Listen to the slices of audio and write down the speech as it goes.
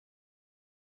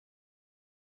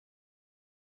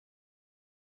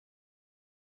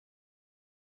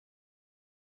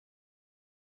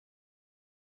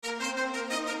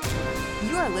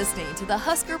You are listening to the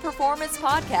Husker Performance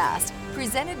Podcast,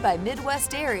 presented by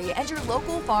Midwest Dairy and your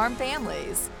local farm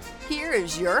families. Here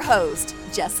is your host,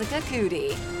 Jessica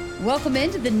Cootie. Welcome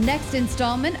into the next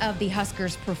installment of the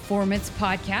Huskers Performance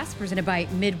Podcast, presented by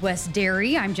Midwest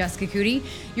Dairy. I'm Jessica Cootie.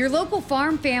 Your local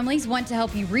farm families want to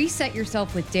help you reset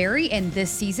yourself with dairy, and this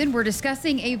season we're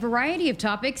discussing a variety of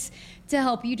topics to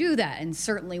help you do that. And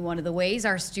certainly one of the ways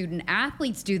our student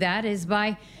athletes do that is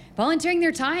by volunteering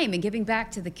their time and giving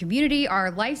back to the community. Our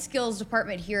life skills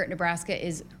department here at Nebraska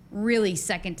is really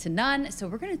second to none. So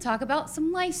we're going to talk about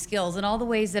some life skills and all the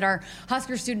ways that our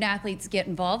Husker student athletes get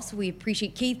involved. So we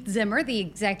appreciate Keith Zimmer, the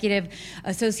Executive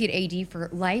Associate AD for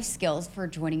Life Skills, for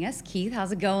joining us. Keith,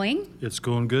 how's it going? It's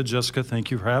going good, Jessica.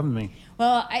 Thank you for having me.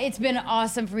 Well, it's been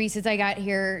awesome for me since I got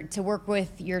here to work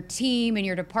with your team and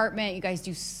your department. You guys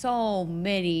do so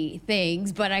many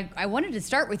things, but I wanted to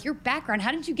start with your background.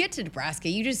 How did you get to Nebraska?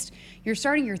 You're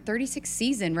starting your 36th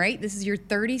season, right? This is your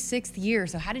 36th year.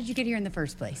 So how did you get here in the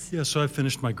first place? Yeah, so I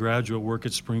finished my graduate work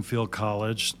at Springfield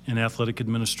College in athletic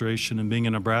administration, and being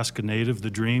a Nebraska native,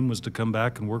 the dream was to come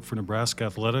back and work for Nebraska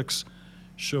Athletics.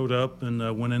 Showed up and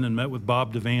went in and met with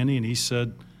Bob Devaney, and he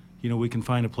said, we can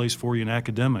find a place for you in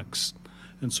academics.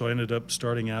 And so I ended up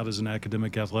starting out as an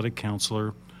academic athletic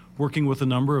counselor, working with a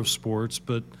number of sports,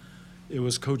 but it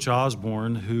was Coach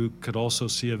Osborne who could also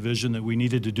see a vision that we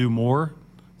needed to do more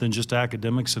than just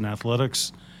academics and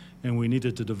athletics, and we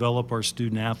needed to develop our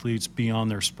student athletes beyond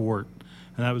their sport.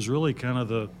 And that was really kind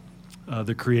of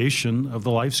the creation of the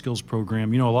Life Skills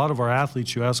program. A lot of our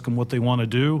athletes, you ask them what they want to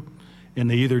do, and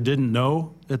they either didn't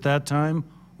know at that time,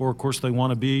 or of course they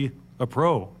want to be a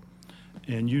pro.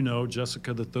 And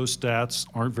Jessica, that those stats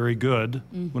aren't very good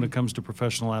when it comes to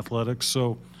professional athletics.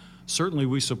 So certainly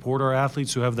we support our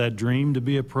athletes who have that dream to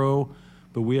be a pro,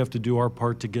 but we have to do our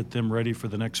part to get them ready for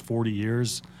the next 40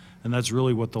 years. And that's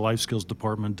really what the Life Skills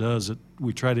Department does.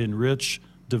 We try to enrich,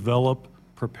 develop,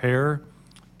 prepare,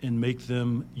 and make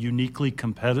them uniquely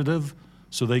competitive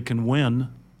so they can win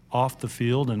off the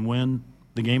field and win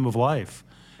the game of life.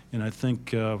 And I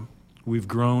think we've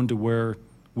grown to where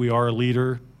we are a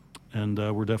leader, and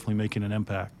we're definitely making an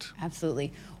impact.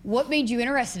 Absolutely. What made you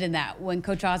interested in that when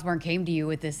Coach Osborne came to you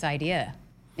with this idea?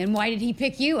 And why did he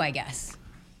pick you, I guess?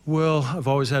 Well, I've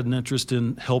always had an interest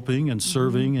in helping and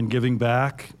serving and giving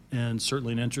back, and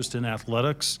certainly an interest in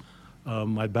athletics.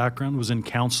 My background was in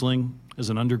counseling as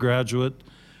an undergraduate,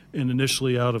 and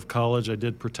initially out of college I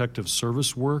did protective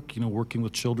service work, working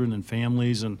with children and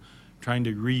families and trying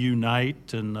to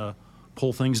reunite and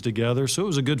pull things together. So it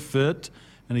was a good fit.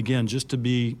 And again, just to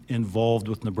be involved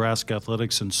with Nebraska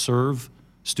athletics and serve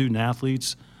student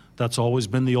athletes, that's always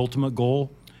been the ultimate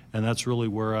goal, and that's really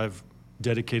where I've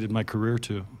dedicated my career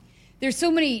to. There's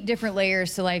so many different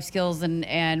layers to life skills,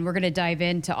 and we're going to dive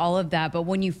into all of that. But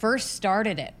when you first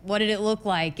started it, what did it look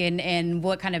like, and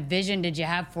what kind of vision did you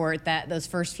have for it those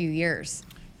first few years?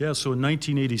 Yeah, so in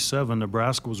 1987,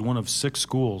 Nebraska was one of 6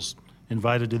 schools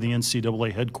invited to the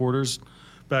NCAA headquarters.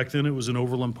 Back then it was in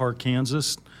Overland Park,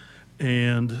 Kansas.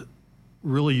 And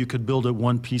really, you could build it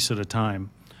one piece at a time.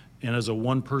 And as a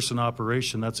one-person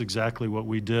operation, that's exactly what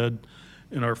we did.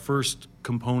 And our first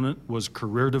component was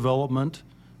career development.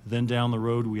 Then down the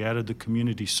road, we added the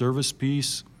community service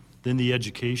piece, then the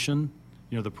education,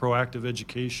 the proactive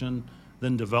education,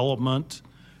 then development,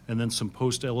 and then some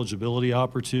post-eligibility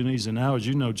opportunities. And now, as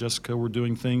you know, Jessica, we're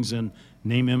doing things in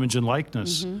name, image, and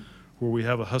likeness, where we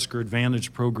have a Husker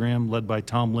Advantage program led by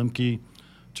Tom Lemke,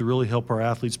 to really help our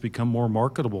athletes become more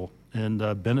marketable and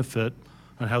benefit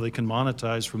on how they can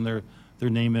monetize from their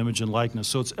name, image, and likeness.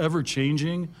 So it's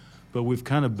ever-changing, but we've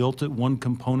kind of built it one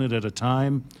component at a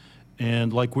time.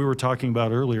 And like we were talking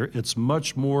about earlier, it's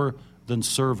much more than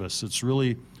service. It's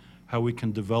really how we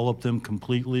can develop them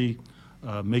completely,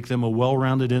 make them a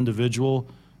well-rounded individual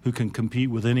who can compete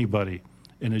with anybody.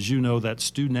 And as you know, that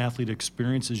student-athlete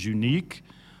experience is unique.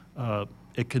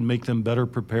 It can make them better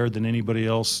prepared than anybody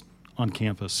else on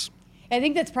campus. I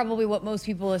think that's probably what most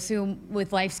people assume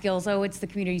with life skills. Oh, it's the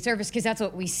community service, because that's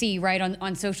what we see right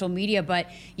on social media. But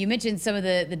you mentioned some of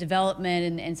the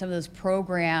development and some of those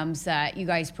programs that you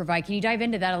guys provide. Can you dive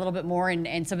into that a little bit more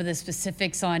and some of the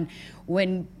specifics on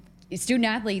when student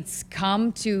athletes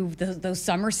come to those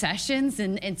summer sessions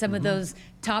and some of those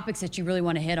topics that you really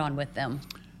want to hit on with them?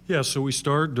 Yeah, so we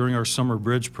start during our Summer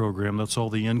Bridge program. That's all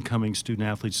the incoming student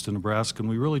athletes to Nebraska, and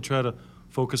we really try to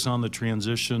focus on the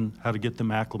transition, how to get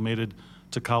them acclimated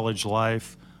to college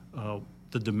life,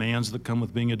 the demands that come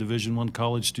with being a Division I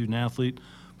college student athlete,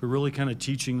 but really kind of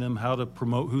teaching them how to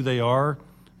promote who they are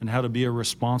and how to be a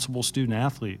responsible student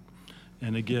athlete.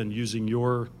 And again, using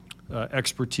your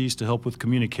expertise to help with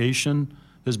communication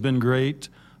has been great.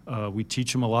 We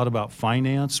teach them a lot about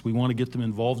finance. We want to get them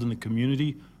involved in the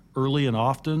community early and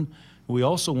often. We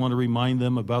also want to remind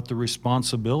them about the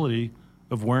responsibility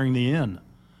of wearing the N.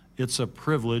 It's a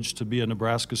privilege to be a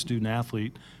Nebraska student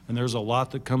athlete, and there's a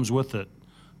lot that comes with it.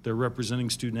 They're representing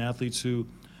student athletes who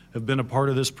have been a part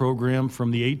of this program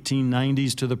from the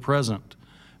 1890s to the present.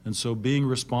 And so being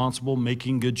responsible,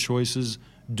 making good choices,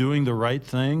 doing the right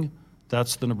thing,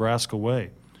 that's the Nebraska way.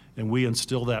 And we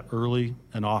instill that early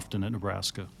and often at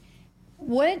Nebraska.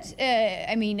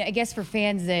 I guess for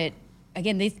fans that,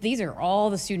 again, these are all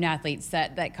the student athletes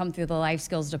that come through the life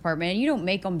skills department, and you don't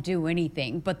make them do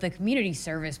anything, but the community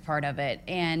service part of it.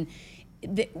 And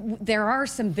there are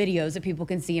some videos that people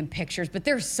can see in pictures, but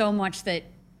there's so much that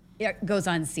goes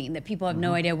unseen that people have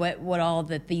no idea what all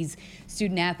that these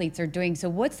student athletes are doing. So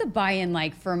what's the buy-in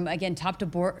like from, again, top to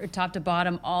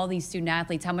bottom, all these student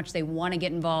athletes, how much they want to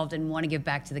get involved and want to give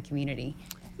back to the community?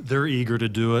 They're eager to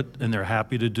do it, and they're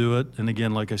happy to do it. And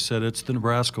again, like I said, it's the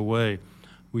Nebraska way.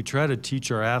 We try to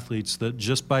teach our athletes that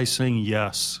just by saying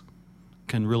yes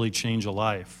can really change a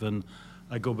life. And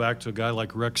I go back to a guy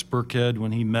like Rex Burkhead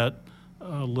when he met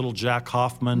little Jack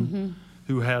Hoffman,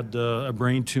 who had a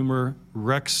brain tumor.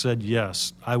 Rex said,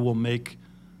 yes, I will make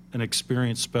an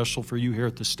experience special for you here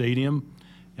at the stadium.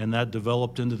 And that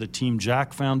developed into the Team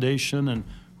Jack Foundation, and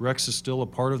Rex is still a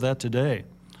part of that today.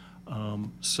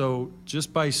 So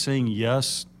just by saying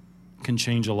yes can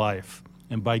change a life.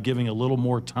 And by giving a little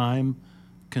more time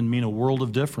can mean a world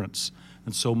of difference.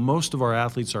 And so most of our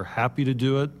athletes are happy to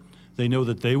do it. They know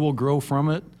that they will grow from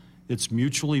it. It's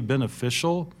mutually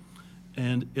beneficial,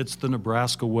 and it's the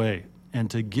Nebraska way. And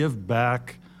to give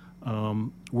back,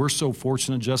 we're so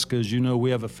fortunate, Jessica, as you know,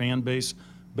 we have a fan base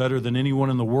better than anyone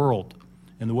in the world.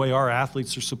 And the way our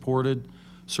athletes are supported,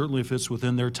 certainly if it's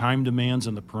within their time demands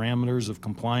and the parameters of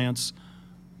compliance,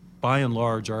 by and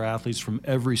large, our athletes from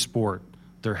every sport,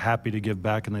 they're happy to give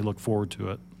back and they look forward to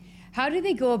it. How do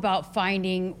they go about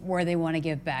finding where they want to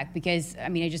give back? Because, I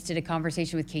just did a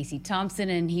conversation with Casey Thompson,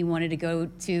 and he wanted to go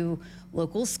to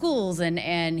local schools,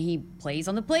 and he plays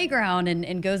on the playground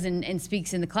and goes and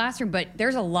speaks in the classroom. But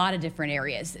there's a lot of different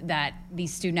areas that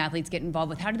these student athletes get involved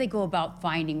with. How do they go about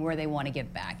finding where they want to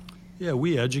give back? Yeah,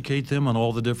 we educate them on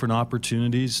all the different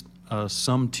opportunities.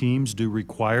 Some teams do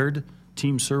required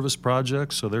team service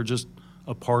projects, so they're just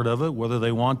a part of it, whether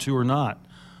they want to or not.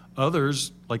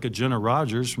 Others, like a Jenna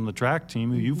Rogers from the track team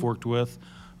who you've worked with,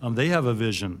 they have a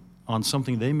vision on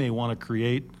something they may want to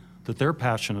create that they're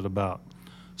passionate about.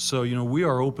 So, we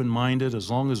are open-minded as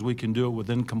long as we can do it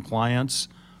within compliance.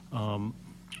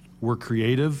 We're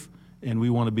creative, and we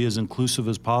want to be as inclusive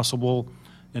as possible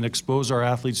and expose our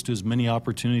athletes to as many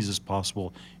opportunities as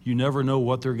possible. You never know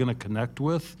what they're going to connect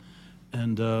with.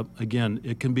 And again,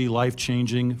 it can be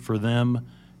life-changing for them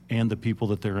and the people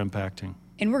that they're impacting.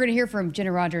 And we're going to hear from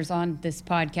Jenna Rogers on this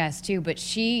podcast too, but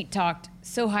she talked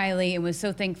so highly and was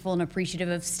so thankful and appreciative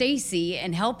of Stacy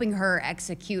and helping her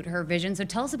execute her vision. So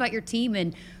tell us about your team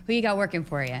and who you got working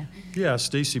for you. Yeah,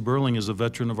 Stacy Burling is a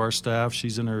veteran of our staff.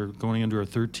 She's going into her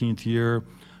 13th year.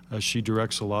 She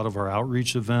directs a lot of our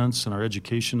outreach events and our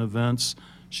education events.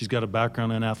 She's got a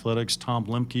background in athletics. Tom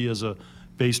Lemke is a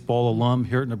baseball alum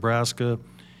here at Nebraska.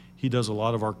 He does a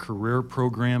lot of our career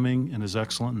programming and is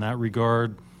excellent in that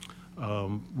regard.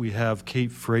 We have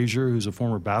Kate Frazier, who's a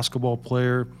former basketball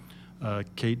player.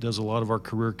 Kate does a lot of our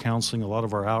career counseling, a lot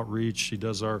of our outreach. She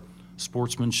does our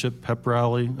sportsmanship pep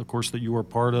rally, of course, that you were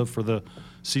part of for the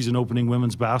season opening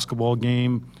women's basketball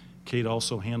game. Kate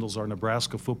also handles our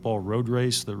Nebraska football road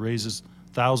race that raises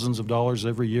thousands of dollars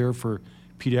every year for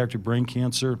pediatric brain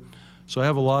cancer. So I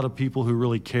have a lot of people who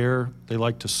really care. They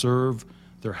like to serve.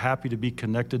 They're happy to be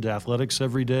connected to athletics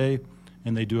every day,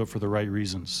 and they do it for the right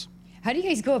reasons. How do you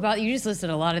guys go about, you just listed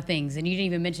a lot of things, and you didn't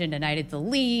even mention a night at the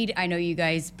Lead. I know you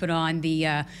guys put on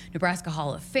the Nebraska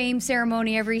Hall of Fame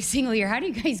ceremony every single year. How do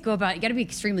you guys go about, you got to be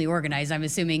extremely organized, I'm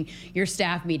assuming, your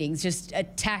staff meetings, just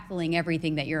tackling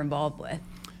everything that you're involved with.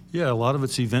 Yeah, a lot of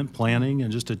it's event planning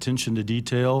and just attention to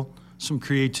detail. Some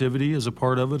creativity is a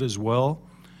part of it as well.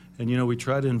 And, we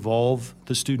try to involve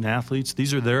the student athletes.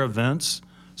 These are their events,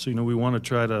 so, we want to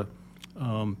try to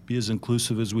be as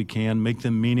inclusive as we can, make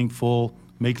them meaningful,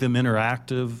 make them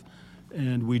interactive,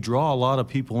 and we draw a lot of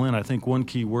people in. I think one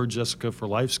key word, Jessica, for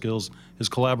life skills is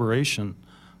collaboration.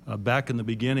 Back in the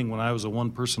beginning when I was a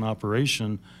one-person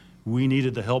operation, we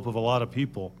needed the help of a lot of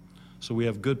people. So we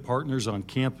have good partners on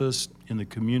campus, in the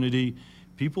community,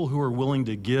 people who are willing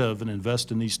to give and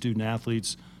invest in these student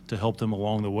athletes to help them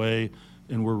along the way,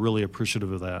 and we're really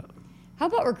appreciative of that. How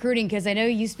about recruiting? Because I know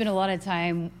you spend a lot of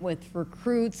time with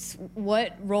recruits.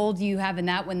 What role do you have in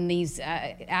that when these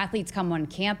athletes come on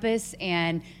campus?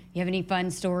 And you have any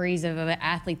fun stories of an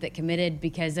athlete that committed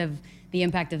because of the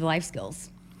impact of life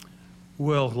skills?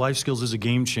 Well, life skills is a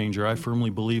game changer. I firmly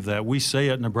believe that. We say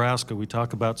at Nebraska, we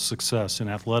talk about success in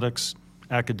athletics,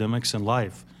 academics, and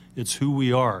life. It's who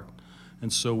we are.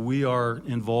 And so we are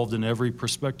involved in every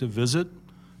prospective visit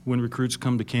when recruits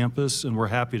come to campus, and we're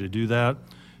happy to do that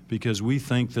because we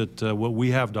think that what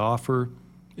we have to offer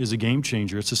is a game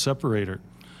changer. It's a separator.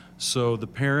 So the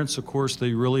parents, of course,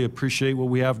 they really appreciate what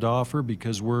we have to offer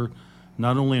because we're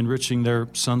not only enriching their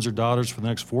sons or daughters for the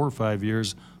next 4 or 5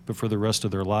 years, but for the rest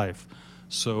of their life.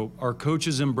 So our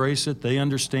coaches embrace it. They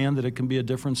understand that it can be a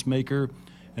difference maker.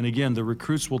 And again, the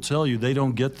recruits will tell you they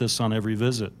don't get this on every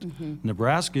visit.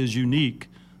 Nebraska is unique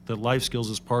that life skills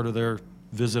is part of their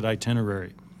visit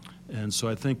itinerary. And so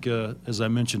I think, as I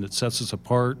mentioned, it sets us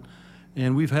apart.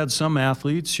 And we've had some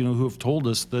athletes, who have told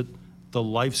us that the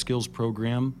life skills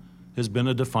program has been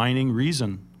a defining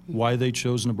reason why they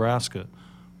chose Nebraska,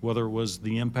 whether it was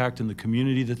the impact in the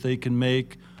community that they can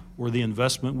make or the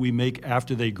investment we make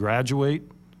after they graduate,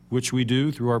 which we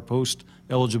do through our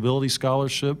post-eligibility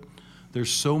scholarship. There's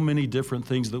so many different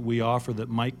things that we offer that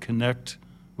might connect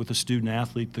with a student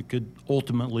athlete that could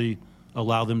ultimately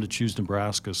allow them to choose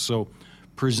Nebraska. So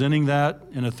presenting that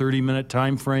in a 30-minute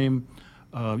time frame,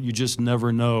 you just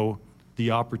never know the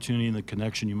opportunity and the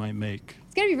connection you might make.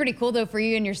 It's going to be pretty cool, though, for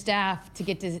you and your staff to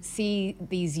get to see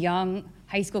these young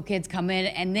high school kids come in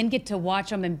and then get to watch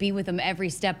them and be with them every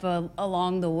step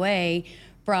along the way,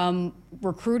 from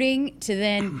recruiting to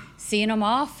then seeing them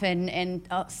off. And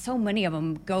so many of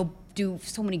them go do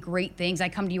so many great things. I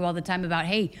come to you all the time about,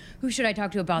 hey, who should I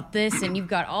talk to about this? And you've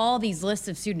got all these lists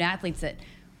of student athletes that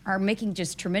are making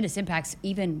just tremendous impacts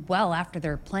even well after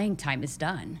their playing time is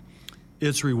done.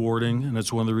 It's rewarding, and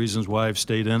it's one of the reasons why I've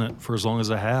stayed in it for as long as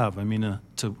I have. I mean,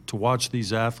 to watch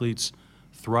these athletes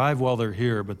thrive while they're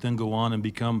here, but then go on and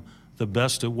become the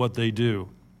best at what they do,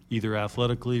 either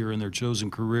athletically or in their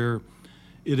chosen career,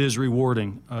 it is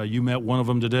rewarding. You met one of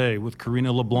them today with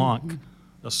Karina LeBlanc,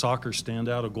 a soccer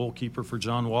standout, a goalkeeper for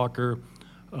John Walker.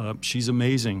 She's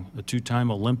amazing, a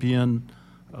two-time Olympian,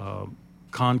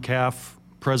 CONCACAF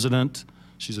president.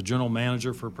 She's a general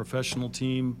manager for a professional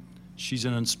team. She's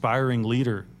an inspiring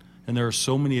leader, and there are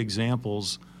so many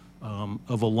examples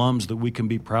of alums that we can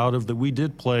be proud of that we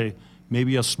did play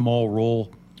maybe a small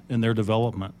role in their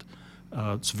development.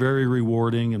 It's very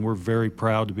rewarding, and we're very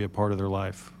proud to be a part of their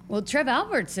life. Well, Trev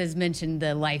Alberts has mentioned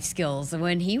the life skills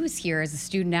when he was here as a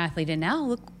student athlete, and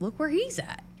now look where he's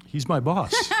at. He's my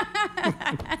boss.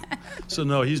 So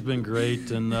no, he's been great,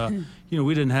 and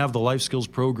we didn't have the life skills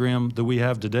program that we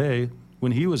have today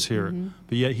when he was here,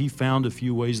 but yet he found a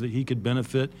few ways that he could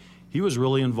benefit. He was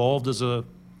really involved as a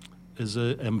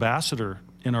ambassador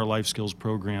in our life skills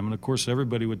program, and of course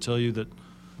everybody would tell you that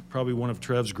probably one of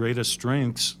Trev's greatest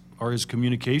strengths are his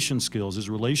communication skills, his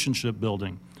relationship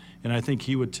building, and I think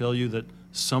he would tell you that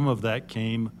some of that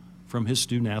came from his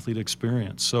student athlete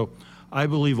experience. So I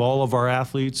believe all of our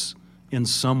athletes in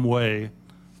some way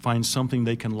find something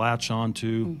they can latch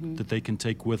onto that they can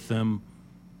take with them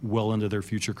well into their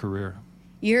future career.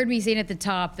 You heard me saying at the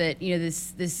top that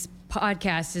this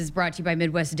podcast is brought to you by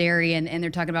Midwest Dairy, and they're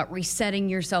talking about resetting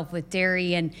yourself with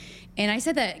dairy, and I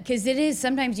said that because it is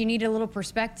sometimes you need a little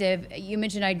perspective. You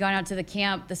mentioned I'd gone out to the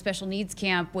camp, the special needs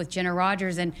camp with Jenna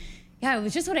Rogers, and yeah, it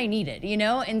was just what I needed,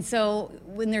 and so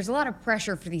when there's a lot of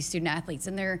pressure for these student athletes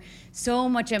and there's so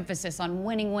much emphasis on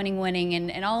winning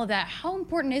and all of that, how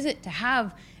important is it to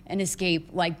have an escape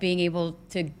like being able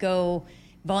to go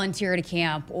volunteer at a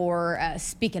camp or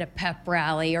speak at a pep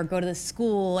rally or go to the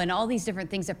school and all these different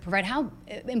things that provide? How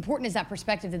important is that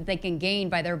perspective that they can gain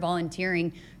by their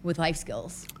volunteering with life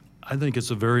skills? I think it's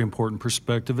a very important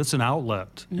perspective. It's an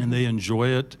outlet, and they enjoy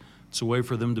it. It's a way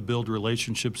for them to build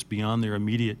relationships beyond their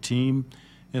immediate team.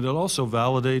 And it also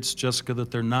validates, Jessica,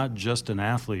 that they're not just an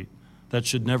athlete. That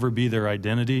should never be their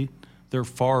identity. They're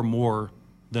far more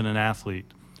than an athlete.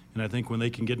 And I think when they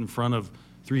can get in front of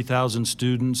 3,000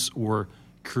 students or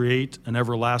create an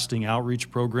everlasting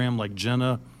outreach program like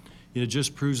Jenna, it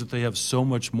just proves that they have so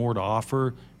much more to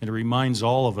offer, and it reminds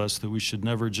all of us that we should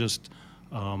never just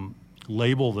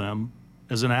label them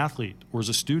as an athlete or as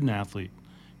a student athlete.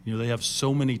 They have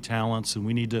so many talents, and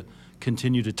we need to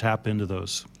continue to tap into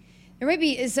those. There might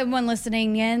be someone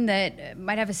listening in that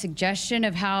might have a suggestion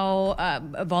of how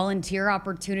a volunteer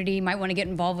opportunity might want to get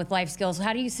involved with life skills.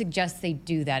 How do you suggest they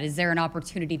do that? Is there an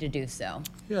opportunity to do so?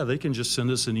 Yeah, they can just send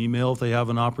us an email if they have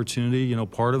an opportunity.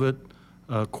 Part of it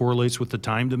correlates with the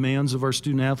time demands of our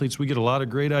student athletes. We get a lot of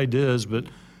great ideas, but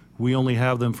We only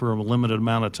have them for a limited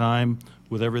amount of time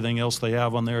with everything else they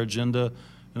have on their agenda.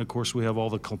 And of course, we have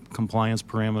all the compliance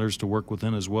parameters to work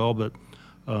within as well. But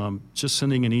just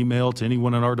sending an email to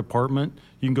anyone in our department,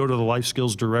 you can go to the Life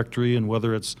Skills directory, and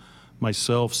whether it's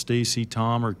myself, Stacy,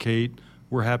 Tom, or Kate,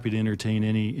 we're happy to entertain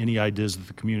any ideas that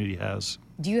the community has.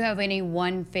 Do you have any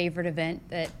one favorite event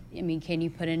that, can you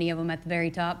put any of them at the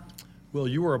very top? Well,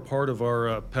 you were a part of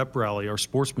our pep rally, our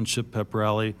sportsmanship pep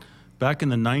rally. Back in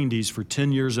the 90s, for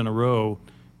 10 years in a row,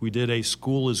 we did a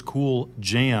School is Cool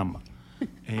jam.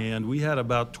 And we had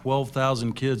about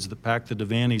 12,000 kids that packed the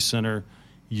Devaney Center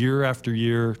year after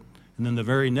year. And then the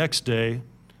very next day,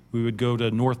 we would go to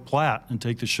North Platte and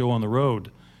take the show on the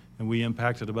road. And we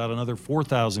impacted about another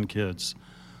 4,000 kids.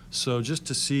 So just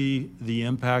to see the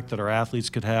impact that our athletes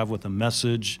could have with a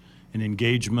message and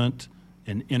engagement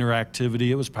and interactivity,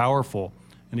 it was powerful.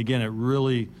 And again, it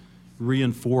really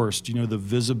reinforced, the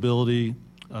visibility,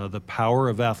 the power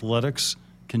of athletics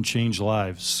can change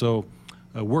lives. So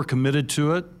we're committed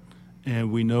to it,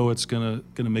 and we know it's gonna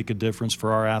make a difference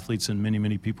for our athletes and many,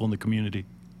 many people in the community.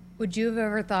 Would you have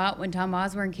ever thought when Tom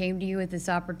Osborne came to you with this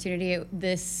opportunity,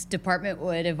 this department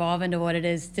would evolve into what it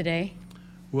is today?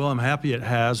 Well, I'm happy it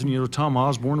has. And Tom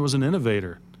Osborne was an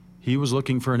innovator. He was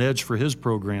looking for an edge for his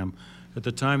program. At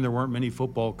the time, there weren't many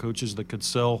football coaches that could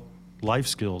sell life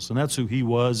skills, and that's who he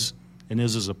was and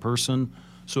is as a person.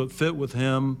 So it fit with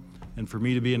him, and for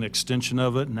me to be an extension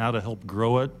of it and now to help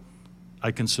grow it,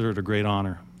 I consider it a great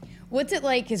honor. What's it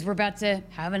like, because we're about to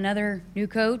have another new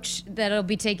coach that'll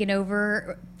be taking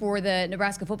over for the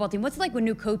Nebraska football team. What's it like when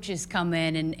new coaches come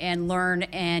in and learn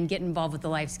and get involved with the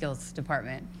life skills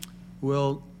department?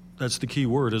 Well, that's the key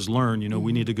word, is learn.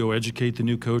 We need to go educate the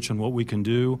new coach on what we can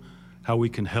do, how we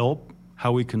can help,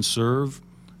 how we can serve.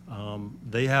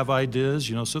 They have ideas,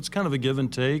 so it's kind of a give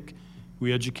and take.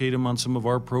 We educate them on some of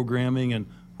our programming and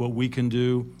what we can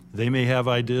do. They may have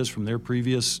ideas from their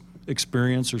previous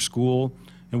experience or school,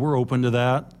 and we're open to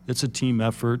that. It's a team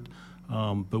effort,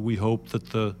 but we hope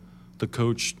that the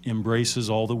coach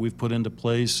embraces all that we've put into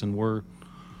place, and we're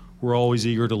always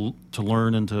eager to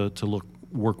learn and to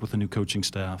work with the new coaching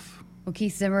staff. Well,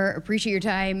 Keith Zimmer, appreciate your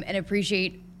time and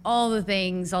appreciate all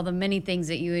the many things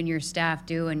that you and your staff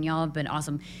do, and y'all have been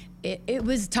awesome.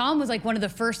 Tom was like one of the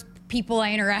first people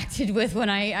I interacted with when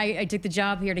I took the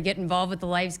job here to get involved with the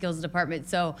life skills department.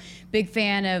 So big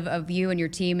fan of you and your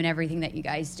team and everything that you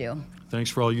guys do. Thanks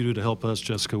for all you do to help us,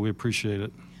 Jessica. We appreciate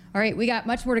it. All right, we got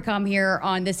much more to come here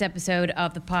on this episode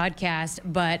of the podcast,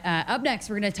 but up next,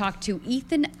 we're going to talk to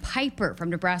Ethan Piper from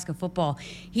Nebraska football.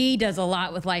 He does a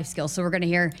lot with life skills, so we're going to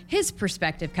hear his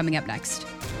perspective coming up next.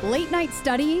 Late night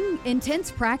studying,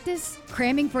 intense practice,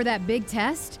 cramming for that big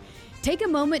test? Take a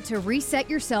moment to reset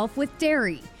yourself with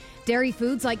dairy. Dairy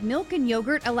foods like milk and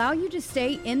yogurt allow you to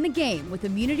stay in the game with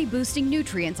immunity-boosting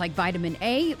nutrients like vitamin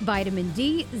A, vitamin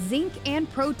D, zinc, and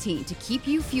protein to keep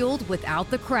you fueled without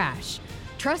the crash.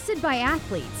 Trusted by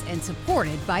athletes and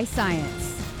supported by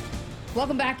science.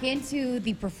 Welcome back into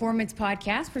the Performance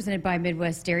Podcast presented by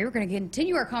Midwest Dairy. We're going to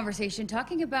continue our conversation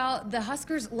talking about the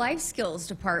Huskers Life Skills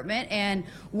Department, and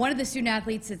one of the student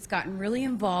athletes that's gotten really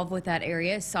involved with that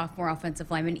area is sophomore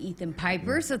offensive lineman Ethan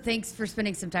Piper. So thanks for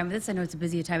spending some time with us. I know it's a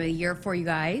busy time of the year for you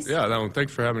guys. Yeah,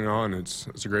 thanks for having me on. It's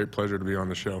a great pleasure to be on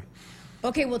the show.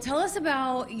 Okay, well, tell us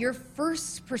about your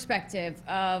first perspective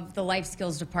of the Life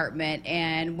Skills Department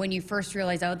and when you first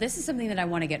realized, this is something that I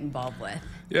want to get involved with.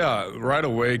 Yeah, right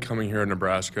away coming here in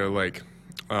Nebraska,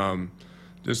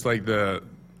 just like the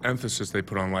emphasis they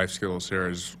put on life skills here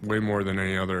is way more than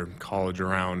any other college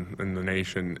around in the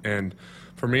nation. And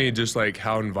for me, just like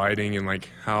how inviting and like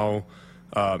how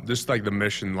just like the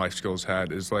mission life skills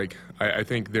had is like, I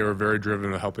think they were very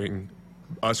driven to helping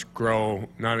us grow,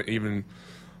 not even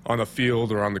on the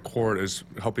field or on the court, is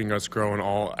helping us grow in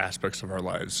all aspects of our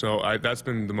lives. So that's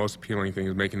been the most appealing thing,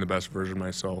 is making the best version of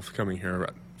myself coming here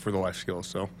for the life skills.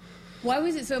 So, why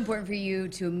was it so important for you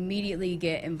to immediately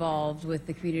get involved with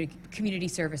the community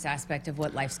service aspect of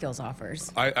what Life Skills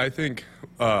offers? I think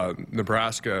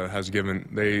Nebraska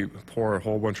they pour a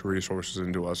whole bunch of resources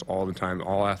into us all the time,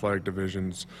 all athletic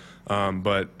divisions.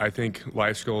 But I think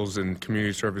life skills and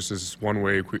community service is one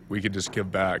way we could just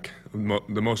give back,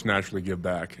 the most naturally give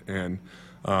back. And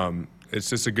it's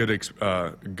just a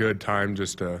good time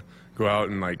just to go out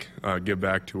and like give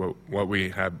back to what we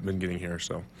have been getting here.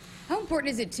 So. How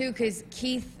important is it too? Because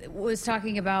Keith was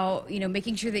talking about,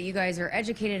 making sure that you guys are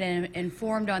educated and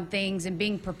informed on things and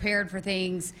being prepared for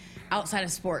things outside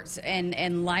of sports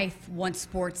and life once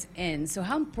sports ends. So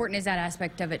how important is that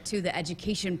aspect of it too, the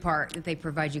education part that they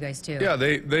provide you guys too? Yeah,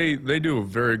 they do a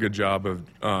very good job of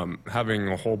having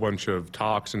a whole bunch of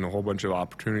talks and a whole bunch of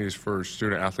opportunities for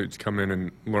student athletes to come in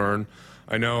and learn.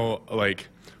 I know, like,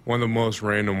 one of the most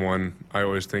random one I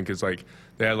always think is like,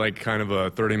 they had like kind of a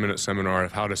 30-minute seminar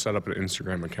of how to set up an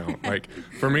Instagram account. Like,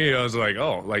 for me, I was like,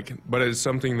 oh, like, but it's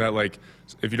something that, like,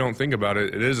 if you don't think about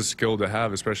it, it is a skill to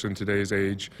have, especially in today's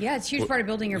age. Yeah, it's a huge part of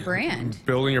building your brand.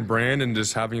 Building your brand and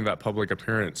just having that public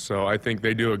appearance. So I think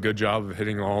they do a good job of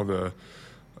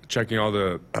checking all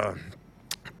the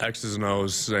X's and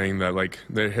O's, saying that, like,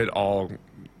 they hit all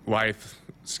life,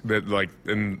 that, like,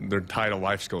 and they're tied to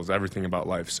life skills, everything about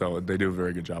life. So they do a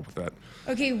very good job with that.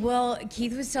 Okay, well,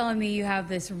 Keith was telling me you have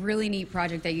this really neat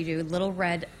project that you do, Little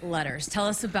Red Letters. Tell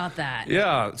us about that.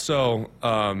 Yeah, so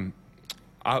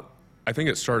I think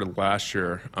it started last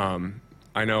year.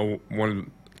 I know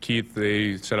Keith,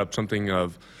 they set up something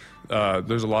of,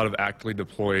 there's a lot of actively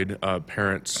deployed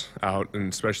parents out,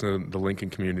 and especially in the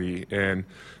Lincoln community, and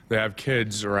they have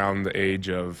kids around the age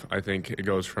of, I think it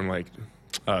goes from like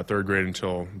third grade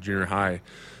until junior high.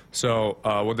 So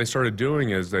what they started doing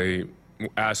is they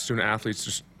asked student athletes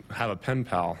to have a pen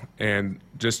pal, and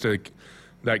just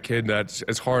that kid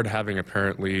it's hard having a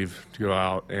parent leave to go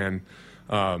out, and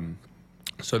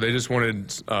so they just wanted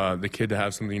the kid to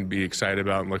have something to be excited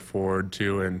about and look forward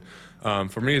to.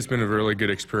 And for me, it's been a really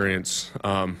good experience.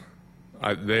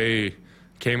 They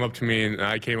came up to me, and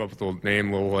I came up with the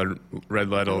name Little Red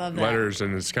Letters,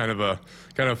 and it's kind of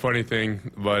a funny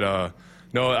thing. But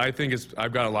no, I think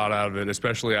I've got a lot out of it.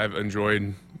 Especially, I've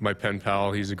enjoyed my pen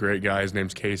pal. He's a great guy. His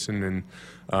name's Kaysen,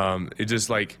 and he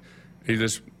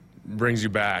just brings you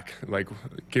back, like,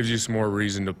 gives you some more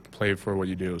reason to play for what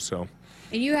you do. So.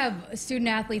 And you have student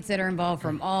athletes that are involved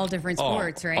from all different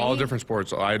sports, right? All different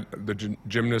sports. The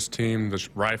gymnast team, the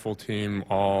rifle team,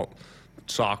 all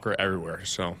soccer, everywhere.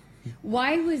 So.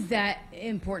 Why was that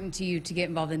important to you to get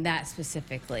involved in that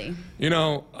specifically?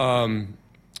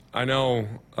 I know,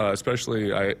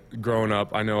 especially growing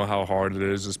up, I know how hard it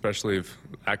is, especially if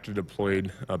active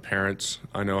deployed parents.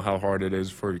 I know how hard it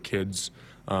is for kids.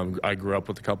 I grew up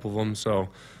with a couple of them, so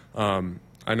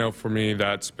I know for me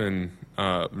that's been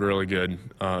really good,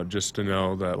 just to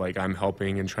know that, like, I'm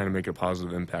helping and trying to make a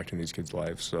positive impact in these kids'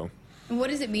 lives. So. And what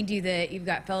does it mean to you that you've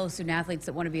got fellow student athletes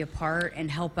that want to be a part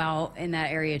and help out in that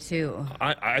area too?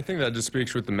 I think that just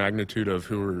speaks with the magnitude of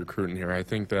who we're recruiting here. I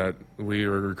think that we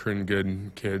are recruiting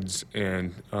good kids,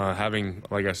 and having,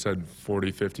 like I said,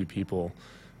 40, 50 people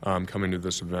coming to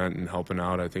this event and helping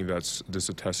out, I think that's just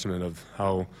a testament of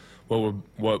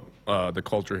what the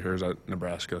culture here is at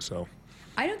Nebraska. So.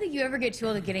 I don't think you ever get too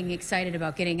old of getting excited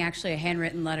about getting actually a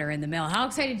handwritten letter in the mail. How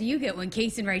excited do you get when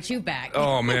Kaysen writes you back?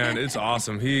 Oh man, it's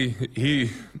awesome.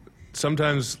 He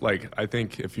sometimes, like, I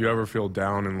think if you ever feel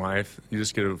down in life, you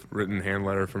just get a written hand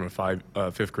letter from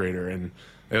a fifth grader, and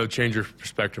it'll change your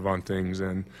perspective on things.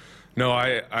 And no,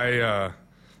 I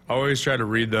always try to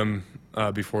read them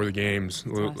before the games.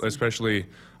 Awesome. Especially,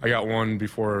 I got one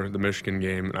before the Michigan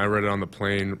game, and I read it on the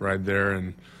plane right there,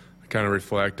 and I kind of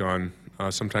reflect on.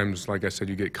 Sometimes, like I said,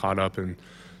 you get caught up in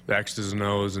the X's and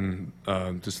O's and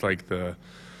just like the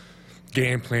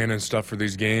game plan and stuff for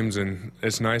these games, and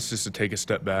it's nice just to take a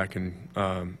step back and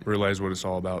realize what it's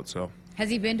all about. So. Has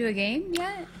he been to a game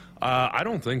yet? I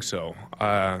don't think so.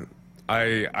 I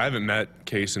haven't met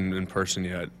Kaysen in person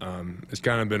yet. It's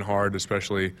kind of been hard,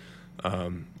 especially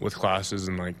with classes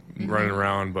and like running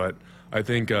around. But I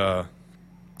think they're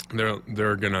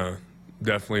gonna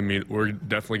definitely meet. We're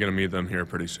definitely gonna meet them here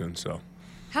pretty soon. So.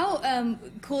 How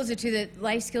cool is it too that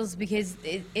Life Skills, because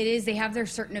they have their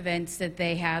certain events that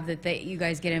they have that you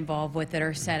guys get involved with that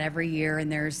are set every year, and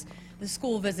there's the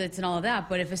school visits and all of that.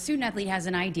 But if a student athlete has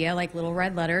an idea like Little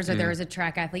Red Letters, or there is a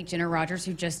track athlete, Jenna Rogers,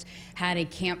 who just had a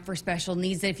camp for special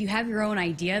needs, that if you have your own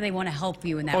idea, they want to help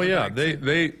you in that regard.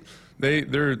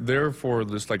 They're there for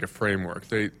this, like a framework.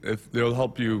 They'll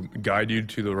help you, guide you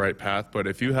to the right path. But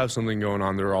if you have something going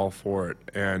on, they're all for it.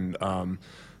 And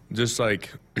just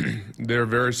like they're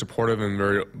very supportive and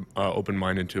very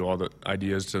open-minded to all the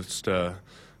ideas just to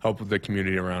help with the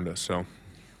community around us. So,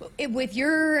 with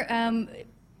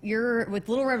with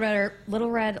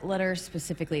Little Red Letters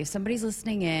specifically, if somebody's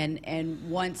listening in and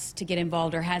wants to get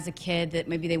involved or has a kid that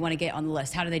maybe they want to get on the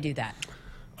list, how do they do that?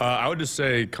 I would just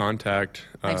say contact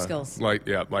Life Skills.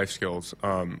 Life Skills.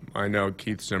 I know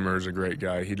Keith Zimmer is a great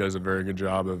guy. He does a very good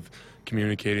job of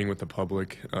communicating with the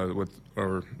public,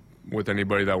 with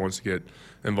anybody that wants to get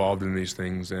involved in these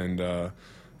things. And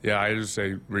yeah, I just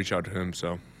say reach out to him.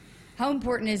 So. How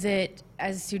important is it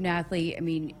as a student athlete? I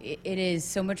mean, it is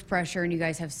so much pressure, and you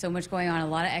guys have so much going on, a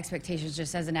lot of expectations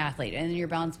just as an athlete, and then you're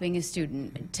balanced being a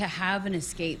student. To have an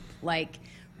escape like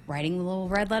writing little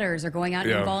red letters or going out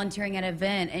and volunteering at an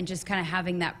event and just kind of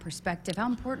having that perspective, how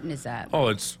important is that?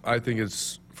 Oh, I think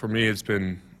for me, it's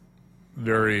been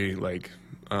very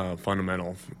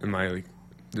fundamental in my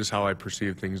just how I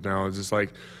perceive things now. It's just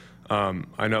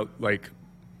I know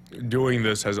doing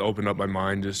this has opened up my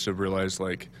mind just to realize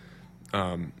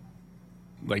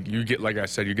you get, like I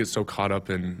said, you get so caught up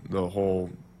in the whole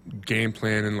game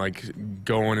plan and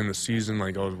going in the season,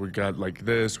 oh, we got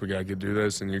this, we got to do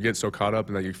this, and you get so caught up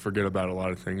in that you forget about a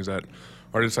lot of things that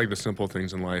are just the simple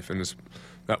things in life. And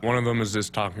that one of them is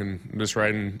just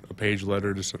writing a page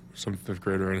letter to some fifth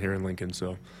grader in here in Lincoln.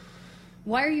 So,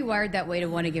 why are you wired that way to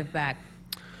want to give back?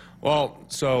 Well,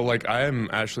 so I am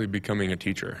actually becoming a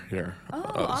teacher here. Oh,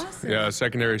 awesome. Yeah,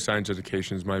 secondary science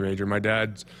education is my major.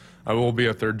 I will be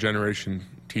a third generation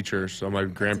teacher, so my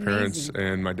grandparents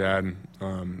and my dad,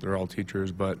 they're all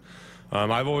teachers. But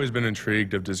I've always been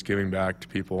intrigued of just giving back to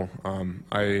people.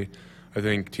 I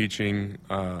think teaching,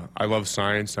 I love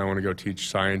science. I want to go teach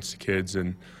science to kids,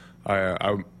 and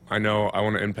I know I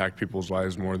want to impact people's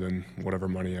lives more than whatever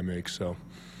money I make. So.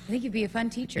 I think you'd be a fun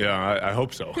teacher. Yeah, I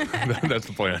hope so. That's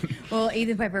the plan. Well,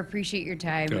 Ethan Piper, appreciate your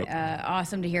time. Yep.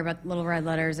 Awesome to hear about Little Red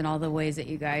Letters and all the ways that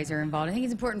you guys are involved. I think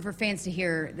it's important for fans to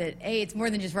hear that, hey, it's more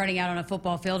than just running out on a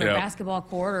football field or basketball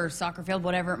court or soccer field,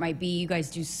 whatever it might be. You guys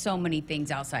do so many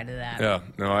things outside of that. Yeah,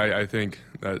 no, I think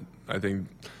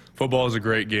football is a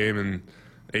great game, and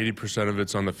 80% of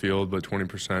it's on the field, but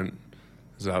 20%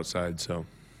 is outside, so.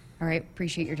 All right,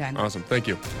 appreciate your time. Awesome, thank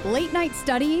you. Late night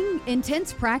studying,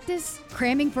 intense practice,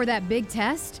 cramming for that big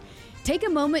test? Take a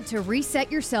moment to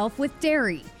reset yourself with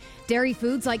dairy. Dairy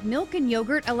foods like milk and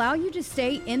yogurt allow you to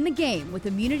stay in the game with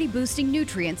immunity-boosting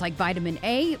nutrients like vitamin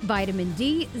A, vitamin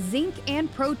D, zinc,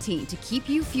 and protein to keep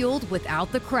you fueled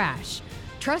without the crash.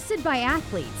 Trusted by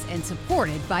athletes and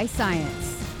supported by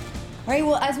science. All right,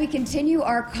 well, as we continue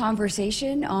our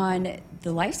conversation on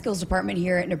the Life Skills Department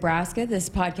here at Nebraska, this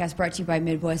podcast brought to you by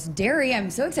Midwest Dairy. I'm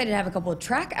so excited to have a couple of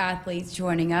track athletes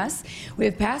joining us. We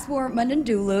have Passport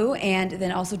Mundandulu and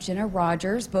then also Jenna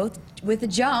Rogers, both with the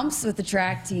jumps with the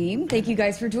track team. Thank you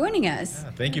guys for joining us. Yeah,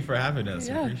 thank you for having us.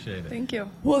 Yeah, I appreciate it. Thank you.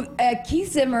 Well,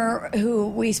 Keith Zimmer, who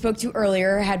we spoke to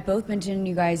earlier, had both mentioned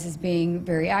you guys as being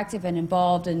very active and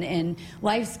involved in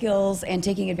life skills and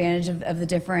taking advantage of the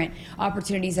different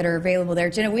opportunities that are available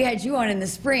there. Jenna, we had you on in the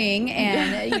spring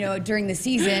and during the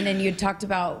season, and you had talked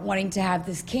about wanting to have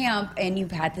this camp, and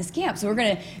you've had this camp. So we're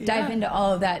going to dive into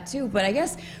all of that too. But I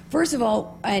guess, first of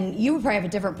all, and you would probably have a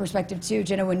different perspective too,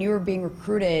 Jenna, when you were being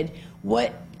recruited,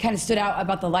 what kind of stood out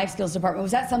about the Life Skills Department?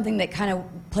 Was that something that kind of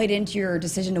played into your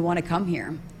decision to want to come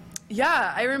here?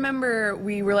 Yeah, I remember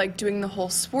we were doing the whole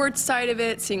sports side of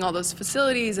it, seeing all those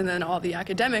facilities and then all the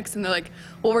academics, and they're like,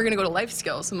 well, we're going to go to life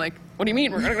skills. I'm like, what do you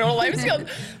mean we're going to go to life skills?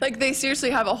 They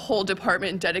seriously have a whole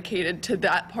department dedicated to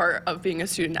that part of being a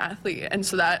student athlete. And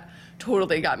so that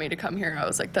totally got me to come here. I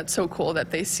was like, that's so cool that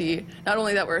they see not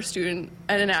only that we're a student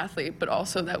and an athlete, but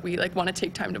also that we want to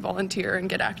take time to volunteer and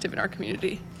get active in our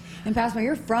community. And Passmo,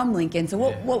 you're from Lincoln, so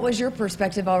what was your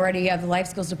perspective already of the Life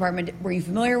Skills Department? Were you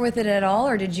familiar with it at all,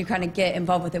 or did you kind of get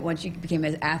involved with it once you became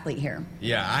an athlete here?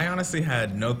 Yeah, I honestly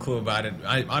had no clue about it.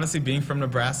 Honestly, being from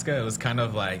Nebraska, it was kind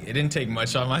of it didn't take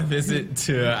much on my visit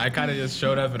to, I kind of just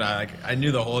showed up, and I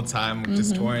knew the whole time,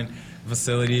 just touring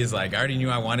facilities, I already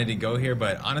knew I wanted to go here,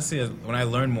 but honestly, when I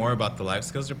learned more about the Life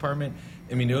Skills Department,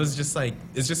 I mean, it was just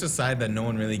it's just a side that no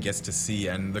one really gets to see,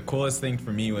 and the coolest thing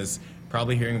for me was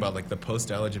probably hearing about the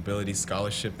post-eligibility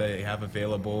scholarship that they have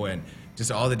available, and just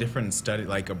all the different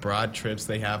abroad trips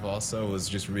they have also was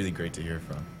just really great to hear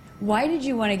from. Why did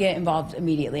you want to get involved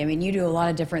immediately? I mean, you do a lot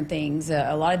of different things,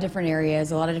 a lot of different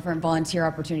areas, a lot of different volunteer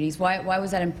opportunities. Why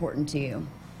was that important to you?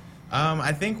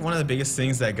 I think one of the biggest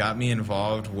things that got me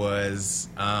involved was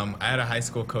I had a high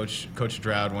school coach, Coach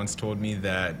Stroud, once told me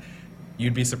that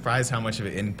you'd be surprised how much of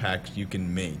an impact you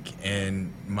can make,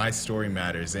 and my story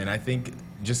matters. And I think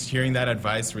just hearing that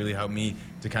advice really helped me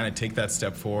to kind of take that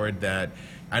step forward. That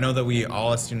I know that we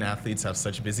all as student athletes have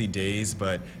such busy days,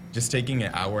 but just taking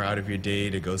an hour out of your day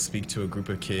to go speak to a group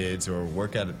of kids or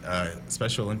work at a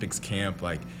Special Olympics camp,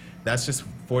 that's just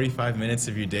 45 minutes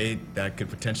of your day that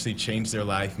could potentially change their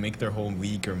life, make their whole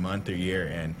week or month or year.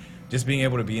 And just being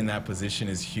able to be in that position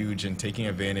is huge, and taking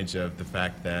advantage of the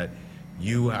fact that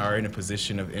you are in a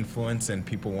position of influence and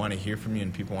people want to hear from you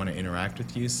and people want to interact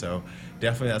with you. So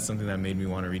definitely that's something that made me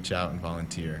want to reach out and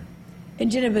volunteer. And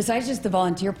Jenna, besides just the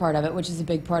volunteer part of it, which is a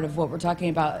big part of what we're talking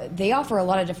about, they offer a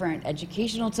lot of different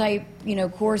educational type,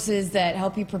 courses that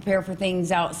help you prepare for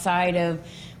things outside of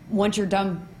once you're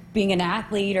done being an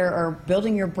athlete or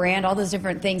building your brand, all those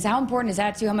different things. How important is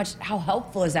that too? How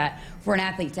helpful is that for an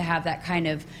athlete to have that kind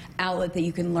of outlet that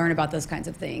you can learn about those kinds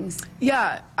of things?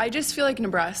 Yeah, I just feel like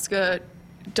Nebraska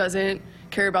doesn't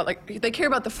care about, they care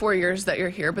about the 4 years that you're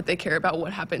here, but they care about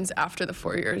what happens after the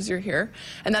 4 years you're here.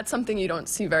 And that's something you don't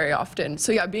see very often.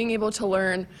 So yeah, being able to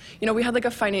learn, we had like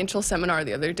a financial seminar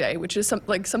the other day, which is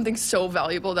something so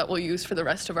valuable that we'll use for the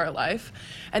rest of our life.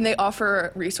 And they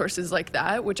offer resources like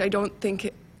that, which I don't think,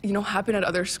 happen at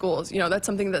other schools. That's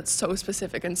something that's so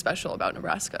specific and special about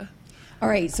Nebraska. All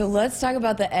right, so let's talk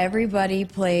about the Everybody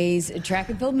Plays track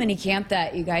and field mini camp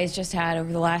that you guys just had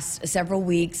over the last several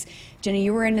weeks. Jenny,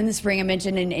 you were in the spring, I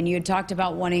mentioned, and you had talked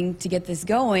about wanting to get this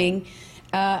going.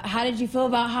 How did you feel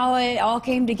about how it all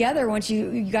came together once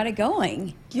you got it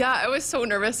going? Yeah, I was so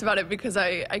nervous about it because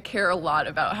I care a lot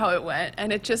about how it went,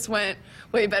 and it just went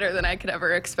way better than I could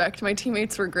ever expect. My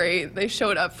teammates were great. They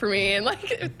showed up for me, and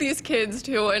these kids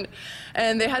too,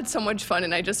 and they had so much fun,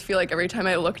 and I just feel like every time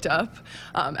I looked up,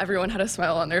 everyone had a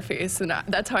smile on their face, and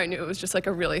that's how I knew it was just like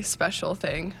a really special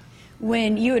thing.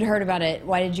 When you had heard about it,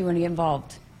 why did you want to get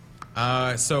involved?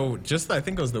 So just, I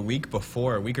think it was a week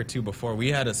or two before, we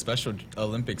had a special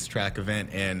Olympics track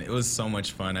event, and it was so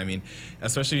much fun. I mean,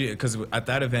 especially because at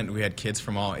that event we had kids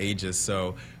from all ages,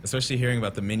 so especially hearing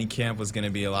about the mini camp was going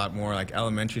to be a lot more like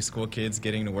elementary school kids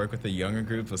getting to work with a younger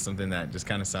group was something that just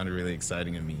kind of sounded really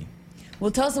exciting to me. Well,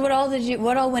 tell us what all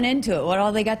went into it, what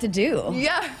all they got to do.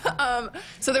 Yeah,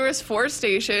 so there was 4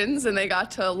 stations, and they got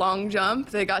to long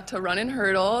jump, they got to run and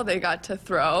hurdle, they got to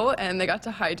throw, and they got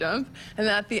to high jump. And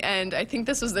then at the end, I think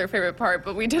this was their favorite part,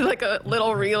 but we did like a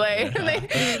little relay,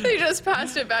 and they just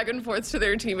passed it back and forth to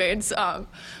their teammates.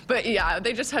 But yeah,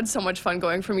 they just had so much fun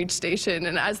going from each station,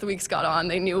 and as the weeks got on,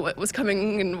 they knew what was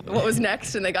coming and what was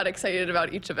next, and they got excited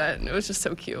about each event, and it was just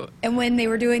so cute. And when they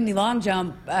were doing the long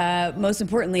jump, most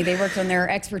importantly, they worked on their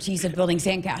expertise of building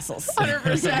sandcastles.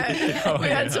 100%. We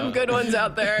had some good ones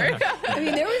out there. I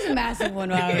mean, there was a massive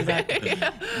one when I was out there. Yeah.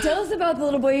 Tell us about the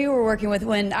little boy you were working with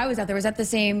when I was out there. Was that the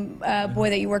same boy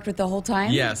that you worked with the whole time?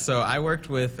 Yeah, so I worked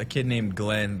with a kid named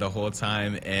Glenn the whole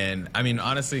time, and I mean,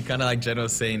 honestly, kind of like Jenna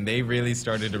was saying, they really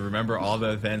started to remember all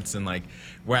the events, and like,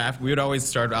 we would always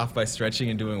start off by stretching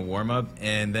and doing warm-up,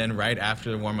 and then right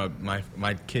after the warm-up,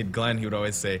 my kid Glenn, he would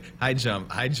always say, high jump,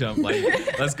 like,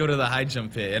 let's go to the high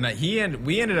jump pit. And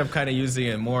we ended up kind of using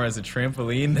it more as a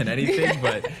trampoline than anything,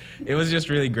 but it was just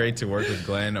really great to work with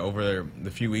Glenn over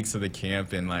the few weeks of the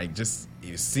camp, and like just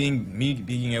seeing me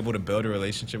being able to build a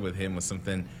relationship with him was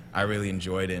something I really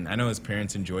enjoyed, and I know his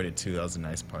parents enjoyed it too. That was a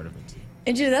nice part of it too.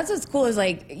 And Jenna, that's what's cool is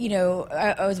like,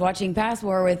 I was watching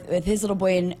Passmore with his little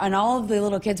boy, and all of the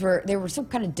little kids were so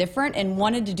kind of different and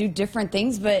wanted to do different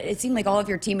things, but it seemed like all of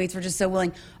your teammates were just so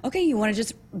willing. Okay, you want to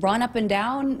just run up and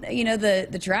down,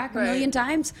 the track a million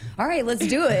times? All right, let's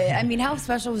do it. I mean, how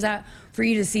special was that for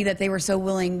you to see that they were so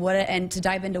willing and to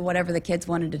dive into whatever the kids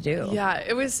wanted to do? Yeah,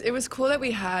 it was cool that we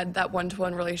had that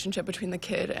one-to-one relationship between the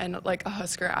kid and like a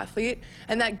Husker athlete,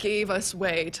 and that gave us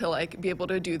way to like be able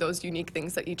to do those unique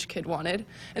things that each kid wanted.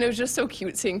 And it was just so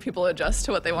cute seeing people adjust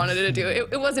to what they wanted to do.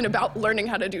 It wasn't about learning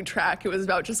how to do track. It was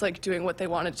about just like doing what they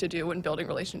wanted to do and building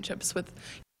relationships with.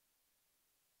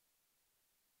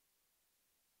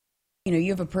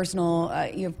 You have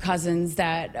a you have cousins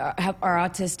that are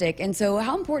autistic, and so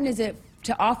how important is it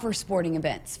to offer sporting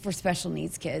events for special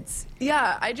needs kids?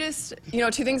 Yeah, I just, 2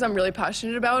 things I'm really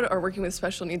passionate about are working with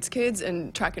special needs kids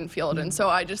and track and field. And so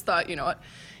I just thought,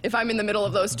 if I'm in the middle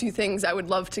of those 2 things, I would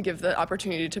love to give the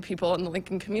opportunity to people in the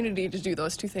Lincoln community to do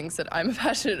those 2 things that I'm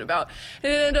passionate about.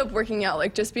 And it ended up working out,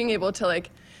 like just being able to like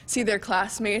see their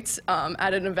classmates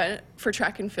at an event for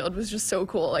track and field was just so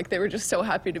cool. Like they were just so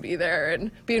happy to be there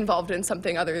and be involved in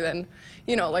something other than,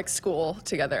 like school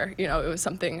together. It was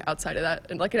something outside of that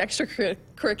and like an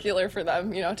extracurricular for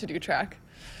them, to do track.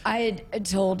 I had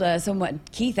told someone,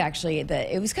 Keith actually,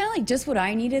 that it was kind of like just what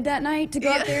I needed that night to go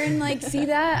out there and like see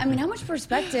that. I mean, how much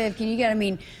perspective can you get? I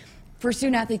mean, for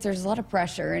student athletes, there's a lot of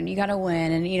pressure, and you got to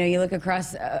win, and you look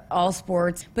across all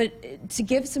sports. But to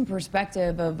give some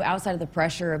perspective of outside of the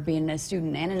pressure of being a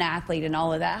student and an athlete and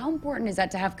all of that, how important is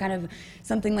that to have kind of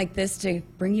something like this to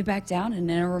bring you back down and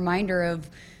a reminder of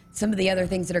some of the other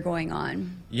things that are going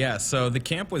on? Yeah, so the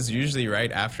camp was usually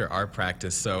right after our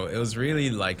practice, so it was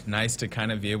really like nice to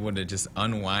kind of be able to just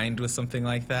unwind with something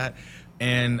like that.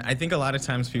 And I think a lot of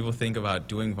times people think about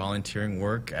doing volunteering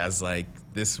work as like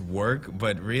this work,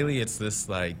 but really it's this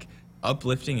like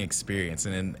uplifting experience.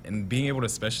 And being able to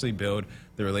especially build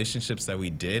the relationships that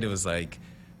we did, it was like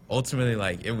ultimately,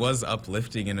 like, it was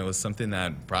uplifting, and it was something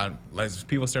that brought, like,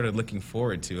 people started looking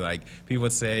forward to. Like, people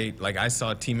would say, like, I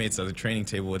saw teammates at the training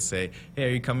table would say, hey, are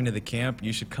you coming to the camp?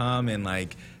 You should come. And,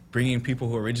 like, bringing people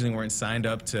who originally weren't signed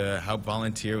up to help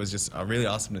volunteer was just really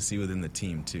awesome to see within the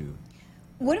team, too.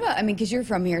 What about, I mean, because you're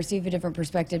from here, so you have a different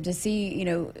perspective, to see, you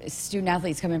know, student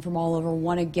athletes coming from all over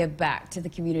want to give back to the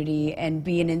community and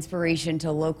be an inspiration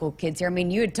to local kids here. I mean,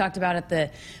 you had talked about at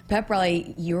the pep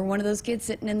rally, you were one of those kids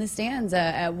sitting in the stands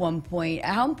at one point.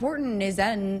 How important is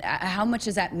that, and how much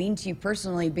does that mean to you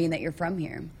personally, being that you're from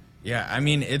here? Yeah, I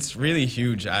mean, it's really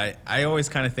huge. I always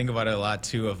kind of think about it a lot,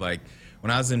 too, of, like, when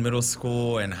I was in middle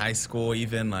school and high school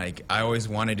even, like, I always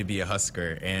wanted to be a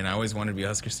Husker, and I always wanted to be a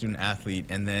Husker student athlete.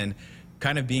 And then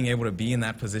kind of being able to be in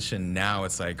that position now,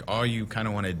 it's like all you kind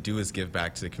of want to do is give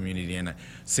back to the community. And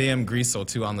Sam Griesel,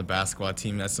 too, on the basketball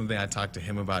team, that's something I talked to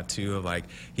him about, too, of, like,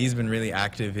 he's been really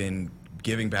active in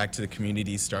giving back to the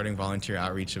community, starting volunteer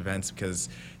outreach events, because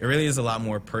it really is a lot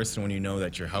more personal when you know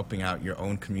that you're helping out your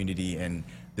own community, and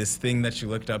this thing that you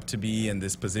looked up to be and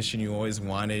this position you always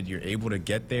wanted, you're able to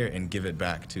get there and give it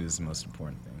back, too, is the most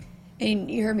important thing.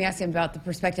 And you heard me asking about the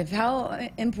perspective. How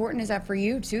important is that for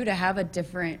you, too, to have a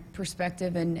different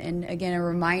perspective and again, a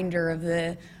reminder of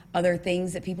the other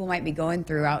things that people might be going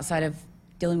through outside of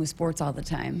dealing with sports all the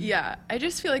time? Yeah, I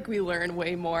just feel like we learn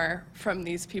way more from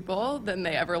these people than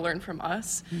they ever learn from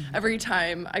us. Every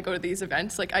time I go to these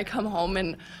events, like, I come home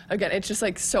and, again, it's just,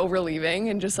 like, so relieving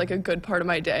and just, like, a good part of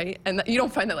my day. And you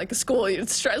don't find that, like, school,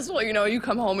 it's stressful, you know, you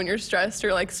come home and you're stressed,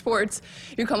 or, like, sports,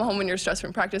 you come home and you're stressed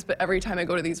from practice. But every time I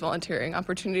go to these volunteering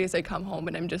opportunities, I come home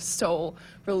and I'm just so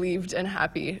relieved and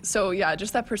happy. So, yeah,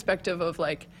 just that perspective of,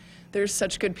 like, there's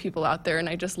such good people out there, and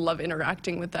I just love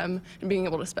interacting with them and being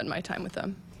able to spend my time with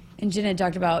them. And Jenna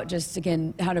talked about just,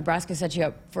 again, how Nebraska sets you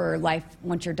up for life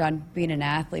once you're done being an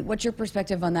athlete. What's your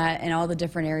perspective on that and all the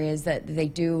different areas that they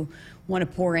do want to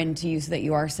pour into you so that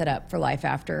you are set up for life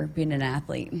after being an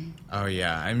athlete? Oh,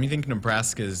 yeah. I mean, I think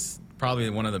Nebraska is probably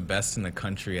one of the best in the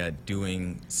country at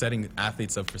setting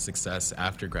athletes up for success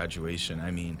after graduation.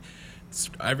 I mean,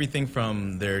 everything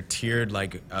from their tiered,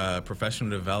 like, professional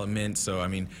development. So, I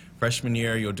mean, freshman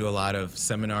year, you'll do a lot of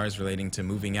seminars relating to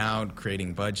moving out,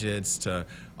 creating budgets, to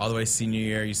all the way senior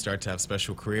year, you start to have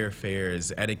special career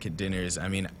fairs, etiquette dinners. I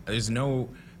mean, there's no,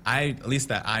 at least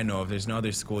that I know of, there's no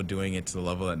other school doing it to the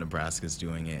level that Nebraska's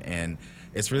doing it. And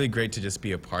it's really great to just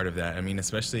be a part of that. I mean,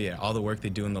 especially all the work they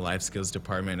do in the life skills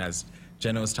department, as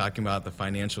Jenna was talking about, the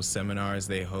financial seminars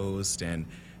they host, and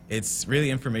it's really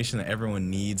information that everyone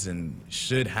needs and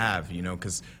should have, you know,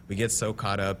 because we get so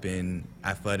caught up in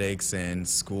athletics and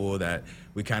school that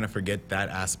we kind of forget that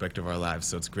aspect of our lives.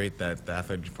 So it's great that the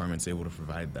athletic department's able to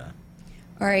provide that.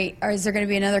 All right, is there going to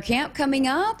be another camp coming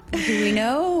up? Do we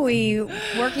know? Are we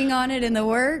working on it, in the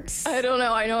works? I don't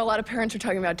know. I know a lot of parents are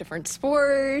talking about different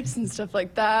sports and stuff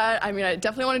like that. I mean, I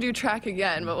definitely want to do track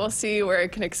again, but we'll see where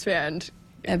it can expand.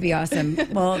 That'd be awesome.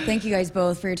 Well, thank you guys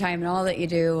both for your time and all that you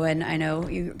do. And I know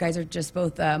you guys are just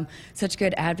both such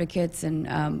good advocates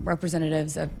and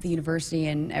representatives of the university,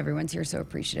 and everyone's here so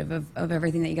appreciative of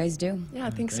everything that you guys do.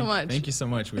 Yeah, thanks so much. Thank you so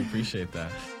much. We appreciate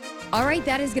that. All right,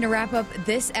 that is going to wrap up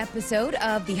this episode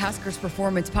of the Huskers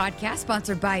Performance Podcast,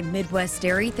 sponsored by Midwest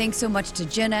Dairy. Thanks so much to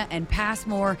Jenna and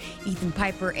Passmore, Ethan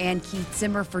Piper, and Keith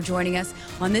Zimmer for joining us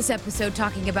on this episode,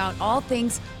 talking about all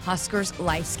things Huskers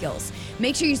life skills.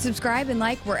 Make sure you subscribe and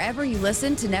like wherever you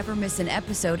listen to never miss an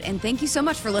episode. And thank you so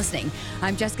much for listening.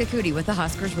 I'm Jessica Cootie with the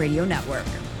Huskers Radio Network.